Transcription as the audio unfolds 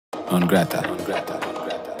on Grata.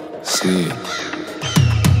 Sweet.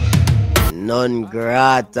 Non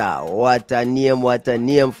Grata. What a name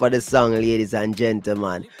for the song, ladies and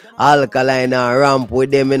gentlemen. Alkaline and ramp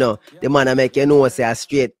with them, you know. The man I make you know say a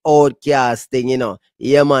straight outcast thing, you know.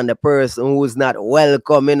 Yeah, man, the person who's not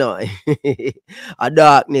welcome, you know. A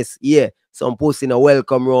darkness, yeah. Some pussy no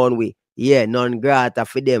welcome round we. Yeah, non grata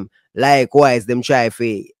for them. Likewise, them try for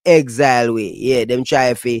exile we. Yeah, them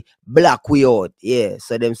try for black we out. Yeah,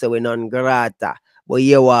 so them say we non grata. But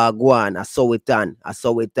here we go on, I saw it on,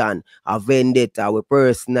 a vendetta with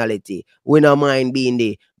personality. We no mind being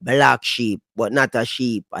the black sheep, but not a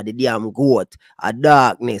sheep, or the damn goat, a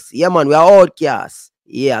darkness. Yeah, man, we are outcasts.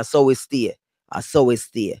 Yeah, so we stay.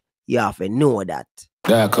 You have to know that.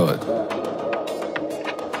 Dark out.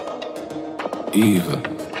 Evil.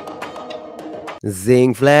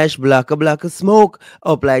 Zing flash, blacker smoke,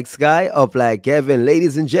 up like sky, up like heaven.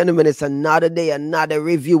 Ladies and gentlemen, it's another day, another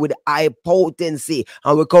review with high potency.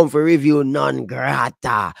 And we come for review non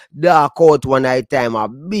grata. Dark out one night time, a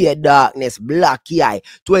beer darkness, black eye.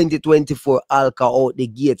 2024 Alka out the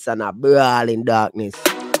gates and a brawling darkness.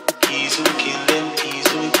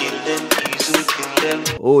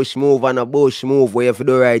 Bush move and a bush move. What you have to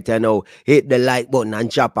do right now? Hit the like button and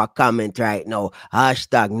drop a comment right now.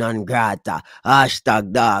 Hashtag non grata.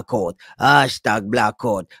 Hashtag dark out. Hashtag black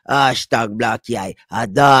out. Hashtag black eye. A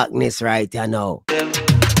darkness right now.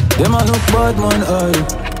 Them a look bad man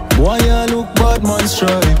eye. Boy ya look bad man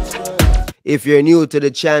stripe. If you're new to the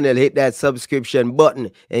channel, hit that subscription button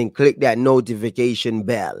and click that notification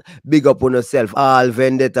bell. Big up on yourself. All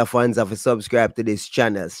Vendetta fans have to subscribe to this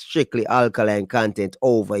channel. Strictly alkaline content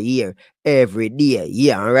over here every day.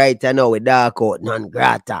 Yeah, right I know with dark out, non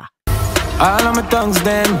grata. All of my tongues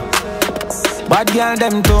them. Bad girl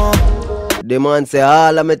them too. The man say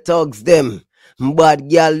all of my thugs them. Bad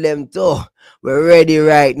girl them too. We're ready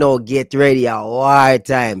right now. Get ready. A war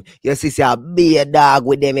time. You see, a big dog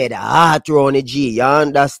with them head heart round the G. You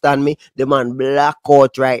understand me? The man black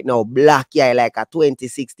out right now. Black eye like a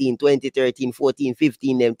 2016, 2013, 14,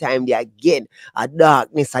 15. Them time they again. A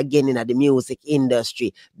darkness again in the music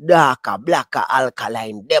industry. Darker, blacker,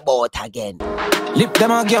 alkaline. They both again. Lip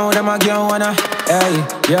them a girl wanna. Hey,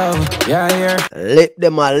 yo, yeah, here. Lip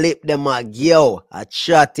them a yo. A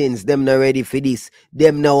chattings, them not ready for this.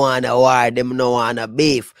 Them no wanna war, them no wanna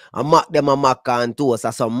beef. I mock them a mock and toast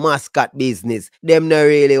as some mascot business. Them no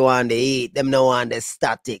really want to eat. Them no want the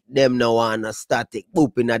static. Them no want a static.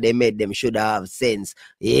 Pooping that they made them should have sense.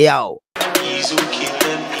 Yo. Easy we kill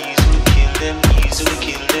them, easy we kill them, easy we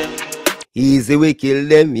kill them. Easy we kill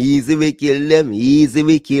them, easy we kill them, easy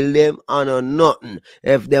we kill them, and nothing.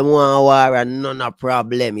 If them want war and none a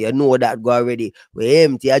problem, you know that go already. We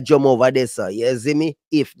empty a jump over there, sir. You see me?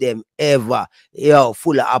 If them ever, yo,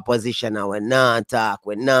 full of opposition and we not talk,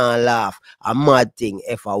 we not laugh. A mad thing,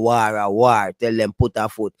 if a war, tell them put a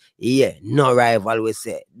foot. Yeah, no rival we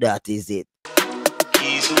say, that is it.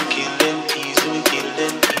 Easy we kill them, easy we kill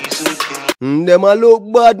them, easy we kill them. Them a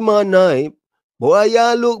look bad man hype. Boy,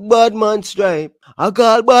 ya look bad man stripe. I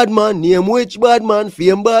call bad man name, which bad man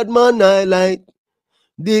fame, bad man highlight.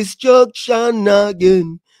 Destruction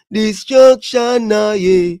again. Destruction,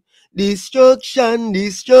 yeah. Destruction,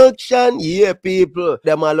 yeah, people.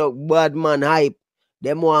 Them a look bad man hype.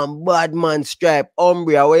 Them want bad man stripe.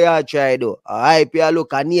 Umbria, where you try do? A hype you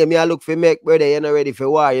look, a name you look for make, brother. You're not ready for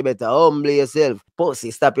war. You better humble yourself. Pussy,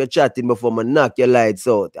 stop your chatting before me knock your lights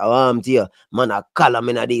out. I want to you. Man, I call them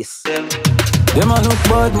in this. Them a look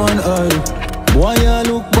bad man eye. Boy ya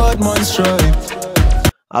look bad man stripe.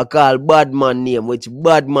 I call bad man name, which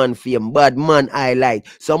bad man fame, bad man highlight.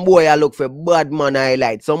 Some boy I look for bad man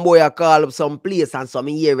highlight. Some boy I call up some place and some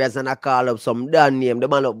areas and I call up some damn name.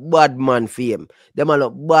 Them a look bad man fame. Them a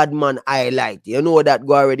look bad man highlight. You know that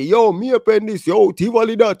go already. Yo, me pen this. Yo,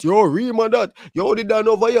 Tivoli that. Yo, Rima that. Yo, did that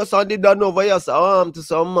over here, son. Did that over here, so to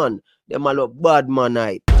some man. Them a look bad man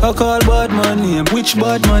hype. I call bad man name, which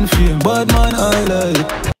bad man fame, bad man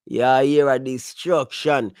highlight. Yeah, here a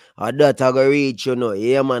destruction. A that I go reach, you know.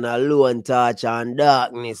 Yeah, man, alone touch and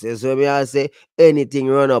darkness. You see me, I say, anything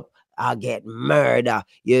run up, I get murder.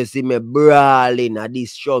 You see me brawling, a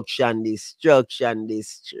destruction.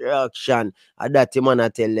 A that man, I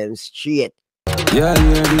tell them straight. Yeah,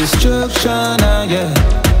 destruction,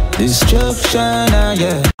 yeah. Destruction,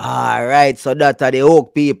 yeah. Alright, so that are the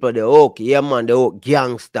Oak people, the Oak, yeah man, the Oak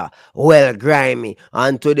gangster, well grimy,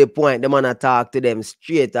 and to the point, the man I talk to them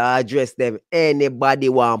straight, I address them, anybody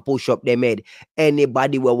want push up them head,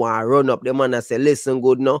 anybody will want run up, the man I say, listen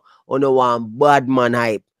good now, you don't want bad man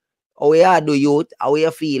hype, How you do youth? How you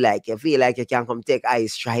feel like? You feel like you can come take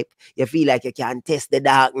ice stripe? You feel like you can test the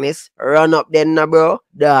darkness? Run up then, bro.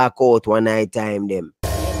 Dark out one night time them.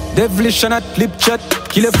 Devilish and not lip chat.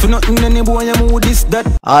 Kill it for nothing, any boy you move this, that.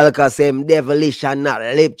 Alka same devilish and not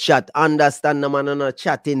lip chat. Understand the man on no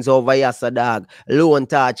chattings over here, so dog. Lone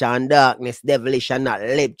touch and darkness, devilish and not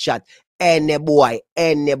lip chat. Any boy,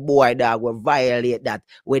 dog, will violate that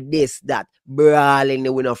with this, that.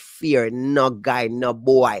 Brawling with no fear, no guy, no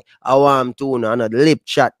boy. I want to know, no lip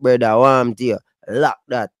chat, brother. I want to. Lock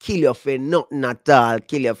that. Kill you for nothing at all.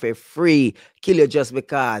 Kill you for free. Kill you just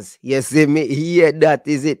because. You see me? Yeah, that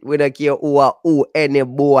is it. We don't care who or who. Any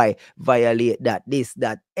boy violate that. This,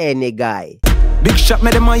 that. Any guy. Big shot, me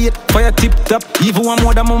dem a hit, fire tip top. Even one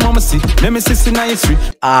more than my mama see. Let me see in history.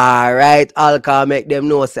 Alright, Alka make them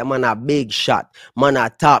know say man a big shot. Man a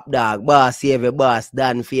top dog. Boss every boss.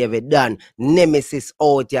 Dan for every Dan. Nemesis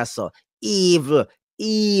out here so. Evil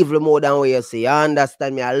more than what you say. You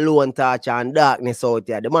understand me? Alone touch and darkness out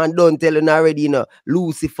here. The man don't tell you already, you know.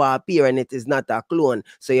 Lucifer appear and it is not a clone.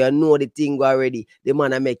 So you know the thing already. The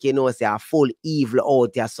man a make you know say a full evil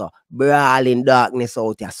out here so. Brawling darkness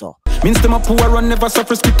out here so. Means them a poor run, never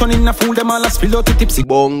suffer spit on in a fool, them all a spill out the tipsy.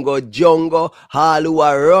 Bongo, jungo, all who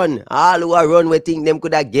a run, we think them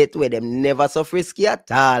coulda get where them never so frisky at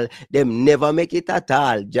all. Them never make it at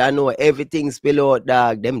all. Ja know everything spill out,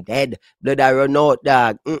 dog. Them dead. Blood a run out,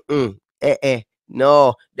 dog.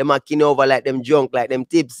 No, them a kin over like them drunk, like them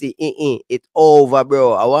tipsy. It over,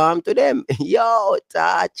 bro. I want to them. Yo,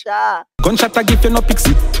 Tacha. Gunshot a give you no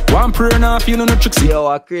pixie. One prayer now feel no tricksy. Yo,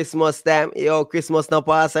 a Christmas time. Yo, Christmas now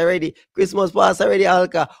pass already. Christmas pass already,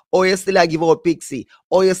 Alka. Oh, you still a give out pixie.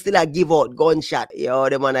 Oh, you still a give out gunshot. Yo,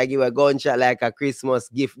 the man a give a gunshot like a Christmas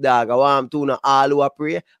gift, dog. I want to know all who a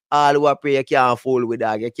pray. All who a pray, you can't fool with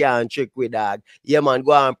dog. You can't trick with dog. Yeah, man,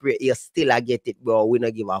 go and pray. You still a get it, bro. We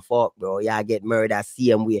don't give a fuck, bro. You get murdered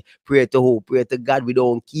same way. Pray to who? Pray to God. We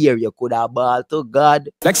don't care. You could have ball to God.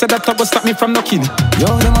 Like said that go stop me from no killing.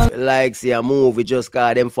 Yo, the man. Like see a movie, just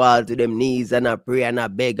cause them fall to them knees and a pray and a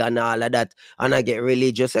beg and all of that. And I get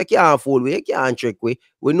religious. You can't fool we. You can't trick we.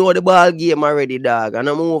 We know the ball game already, dog. And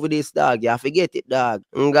I move this, dog. You forget it, dog.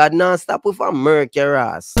 And God not stop with a murk your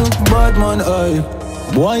ass. Look bad man, eye.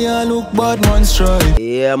 Boy, you look bad man, strike.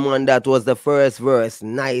 Yeah, man, that was the first verse.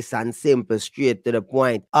 Nice and simple, straight to the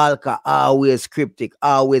point. Alka always cryptic,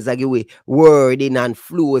 always a give wording and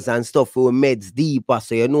flows and stuff for meds deeper.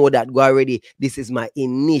 So you know that go already. This is my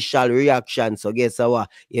initial reaction. So guess what?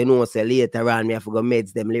 You know, say later on me have to go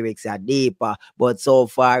meds them lyrics are deeper. But so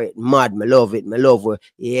far it mad. Me love it. Me love it.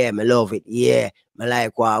 Yeah, me love it. Yeah. Me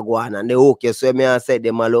like what I go on. And they okay. So me I said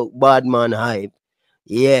them a look bad man hype.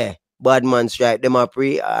 Yeah. Bad man strike them a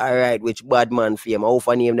pre. Alright, which bad man fame? How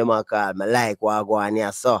for name them a call? Me like what I go on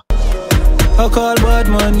here, so. I call bad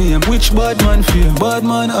man name. Which bad man fame? Bad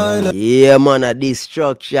man island. Yeah, man, a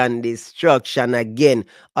destruction again.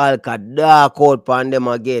 Alka dark out pan them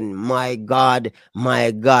again. My God,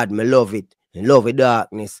 me love it. Love the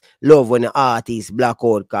darkness. Love when the artists black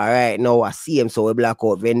out. Cause right now I see him so we black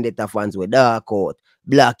out. Vendetta fans with dark out.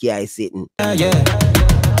 Black eye sitting. Yeah.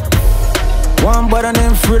 One bad and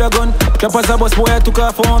them afraid of gun. Clappers a bus boy I took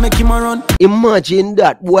off for make him a run. Imagine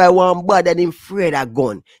that boy one bad and him afraid of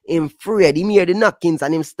gun. Him afraid. Him hear the knockings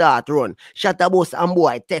and him start run. Shut a bus and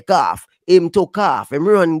boy take off. Him took off. Him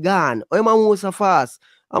run gone. Oh, him a move so fast.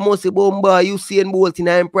 I must say, Bomba, you see in Bolt in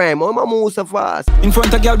I'm prime. Oh, my move so fast. In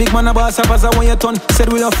front of girl, big man a boss up as I want you turn.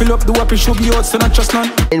 Said we don't fill up the wappy should be out, so not trust none.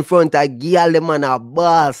 In front of girl, the man a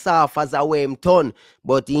boss off as I way him turn.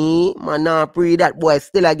 But he, man, now pray that boy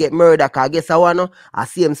still a get murdered. Cause I guess I wanna. I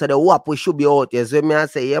see him say the wap we should be out here. So me I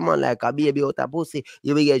say, yeah man, like a baby out of pussy.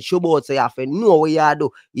 You will get should out, so you have to know what you do.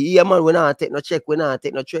 Yeah man, we not take no check, we not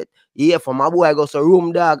take no threat. Yeah, for my boy go so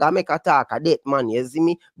room dog, I make a talk a dead man, you see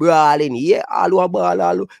me? Brawling, yeah, all a ball,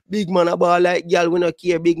 all big man a ball like girl, we not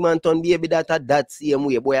care, big man turn baby that same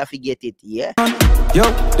way, boy I forget it, yeah. Yo,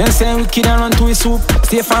 then say we kid and run to his soup.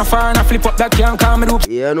 Stay far and I flip up that can't calm it up.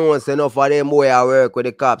 You know, it's enough of them boy I work with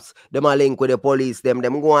the cops, them a link with the police, them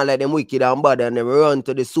go on like them wicked and bad and them run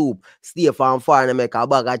to the soup. Stay far and make a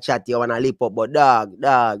bag of chat you wanna lip up, but dog,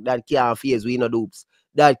 that can't face we no dupes.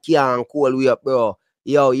 That can't call we up, bro.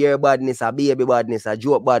 Yo, your badness, a baby badness, a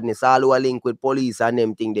joke badness, all who a link with police and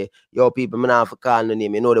them thing there. Yo, people, me not have to call no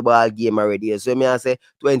name. You know the ball game already. So me I say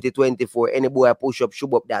 2024, any boy push up,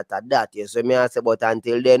 shoot up that. Yeah. So me I say, but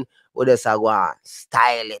until then, we just go and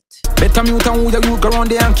style it. Better mute and who you go around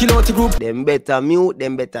there and kill out the group. Them better mute,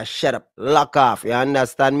 them better shut up, lock off. You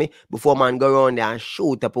understand me? Before man go around there and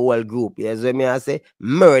shoot up a whole group. You see me I say,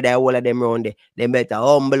 murder all of them around there. Them better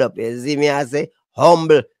humble up. You see me I say,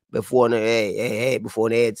 humble. before the before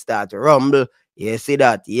the head start to rumble. You see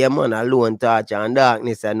that? Yeah, man, alone touch and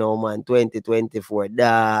darkness, and no man, 2024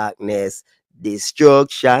 darkness.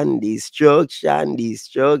 Destruction, destruction,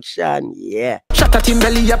 destruction, yeah. Shut at him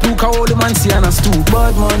belly, ya puka all the man see and a stew.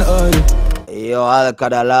 Bad man, Yo, Alka,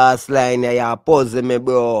 the last line there, you puzzle me,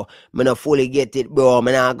 bro. Me no fully get it, bro.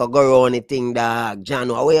 Me not go around the thing, dog.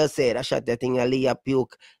 Jano, what you say? That shot the thing, a lay a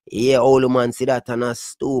puke. Yeah, old man see that and a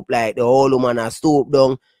stoop, like the old man a stoop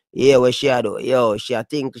down. Yeah, what she a do? Yo, she a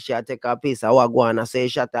think she a take a piece. I walk one, I say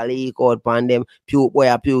shot a leak out pan them. Puke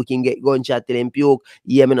boy a puking, get gunshot till him puke.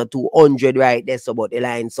 Yeah, me no 200 right there, so but the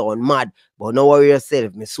line sound mad. But no worry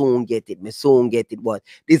yourself, me soon get it, me soon get it. But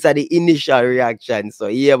these are the initial reactions. So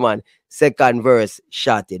yeah, man. Second verse,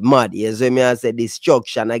 shot it. Mad. You see me? I said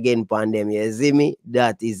destruction again upon them. You see me?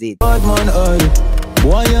 That is it. bad man,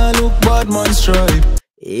 boy, you look bad man stripe.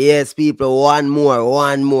 Yes, people, one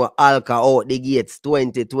more. Alka out the gates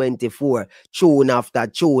 2024. Tune after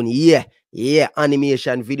tune. Yeah,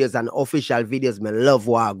 animation videos and official videos. Me love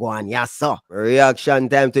what go on. Yes, sir. Reaction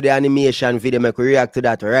time to the animation video. Me could react to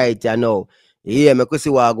that right now. Yeah, me could see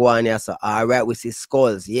what go on. Yes, sir. Alright, we see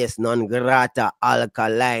skulls. Yes, non-grata,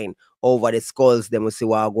 alkaline. Over the skulls, them we see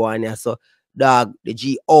what go on. Yes, so dog, the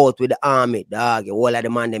G out with the army. Dog, all of the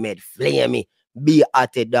man they made flame. Be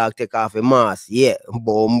at it, dog, take off a mask. Yeah,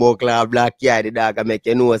 bombo claw black eye, the dog, I make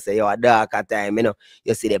you know, say, you're a dark at time, you know.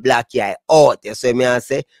 You see the black eye out, you see me, I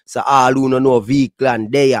say. So all who know vehicle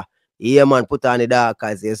and there. Yeah, man, put on the dark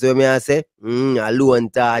eyes. You see me, I say. Alone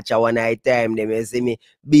touch, a one night time, them, you see me.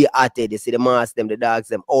 Be at it, you see the mask, them, the dogs,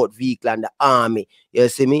 them, out vehicle and the army. You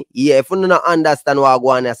see me? Yeah, if you don't understand what I go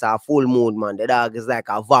on, it's a full mood, man. The dog is like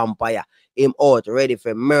a vampire. Him out, ready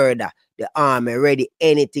for murder. The army ready,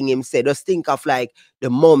 anything him say. Just think of like the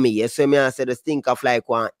mummy. You see me? I said, just think of like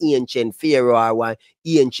one ancient pharaoh or one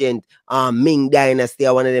ancient Ming dynasty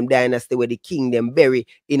or one of them dynasty where the king them bury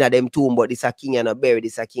in a them tomb, but this a king and a bury,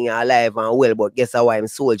 this a king alive and well, but guess how I'm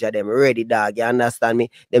soldier them ready, dog. You understand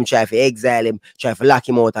me? Them try to exile him, try to lock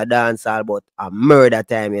him out a dance hall, but a murder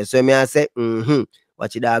time. You see me? I say,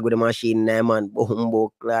 watch the dog with the machine now, man. Boom, boom,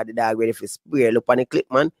 the dog ready for spray. Look on the clip,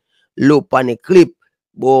 man. Look on the clip.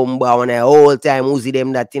 Boom, but when the whole time Uzi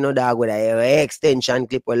them that, you know, dog with a extension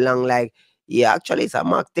clip along like, yeah, actually it's a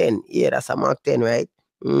Mark 10. Yeah, that's a Mark 10, right?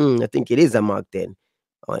 I think it is a Mark 10.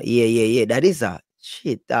 Yeah. That is a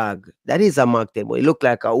shit, dog. That is a Mark 10, but it look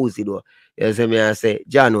like a Uzi though. You see me? I say,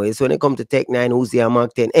 John, so when it come to Tech 9, Uzi a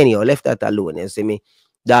Mark 10. Anyhow, left that alone. You see me?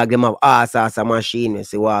 Dog, them have ass a machine. You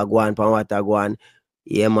see what go on, pan what I go on.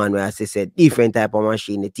 Yeah, man, where I say different type of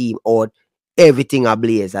machine, the team out. Everything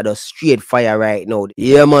ablaze. I just straight fire right now.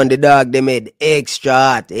 Yeah, man, the dog they made extra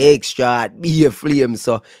hot, be a flame.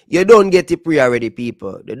 So you don't get it pre already,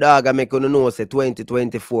 people. The dog I make you know say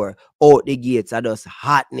 2024 out the gates. I just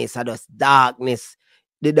hotness, I just darkness.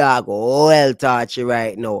 The dog well touchy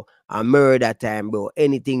right now. A murder time, bro.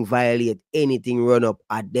 Anything violate, anything run up,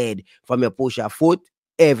 are dead. From your push a foot,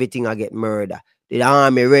 everything I get murder. The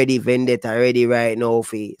army ready, Vendetta ready right now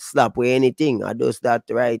for slap with anything. I does that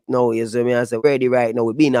right now. You see me? I say ready right now.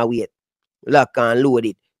 We been a wait. Lock and load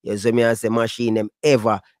it. You see me? I say machine them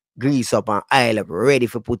ever grease up and oil up, ready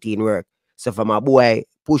for put in work. So for my boy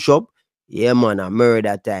push up, yeah man, a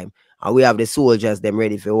murder time. And we have the soldiers them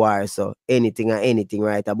ready for war. So anything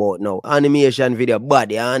right about now. Animation video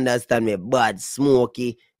bad, you understand me? Bad,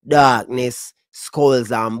 smoky, darkness,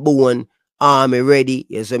 skulls and bone. Army ready.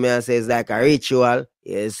 You see me? I say it's like a ritual.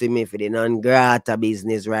 You see me for the non-grata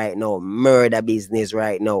business right now. Murder business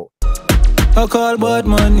right now. I call bad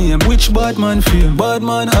man name, which bad man fame, bad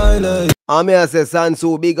man highlight. I say,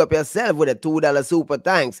 Sansu, big up yourself with a $2 super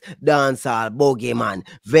thanks. Dancehall, Boogeyman,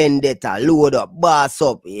 Vendetta, load up, boss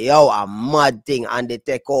up. Yo, a mad thing and they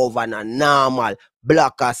take over and a normal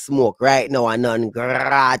block of smoke right now and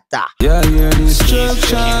non-grata. Yeah,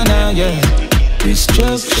 destruction, yeah.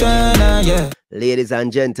 Destruction, yeah. Ladies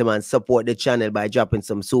and gentlemen, support the channel by dropping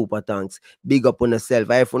some super thanks. Big up on yourself.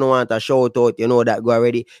 If you don't want a shout out, you know that go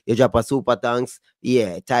already. You drop a super thanks.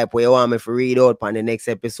 Yeah, type where you want me to read out on the next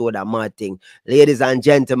episode of mad thing. Ladies and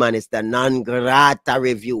gentlemen, it's the non-grata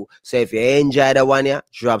review. So if you enjoy the one here,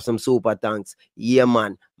 drop some super thanks. Yeah,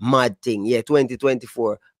 man, mad thing. Yeah,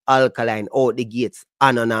 2024, Alkaline out the gates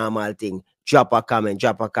and a normal thing. Drop a comment,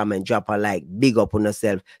 drop a like. Big up on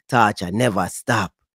yourself. Torture never stop.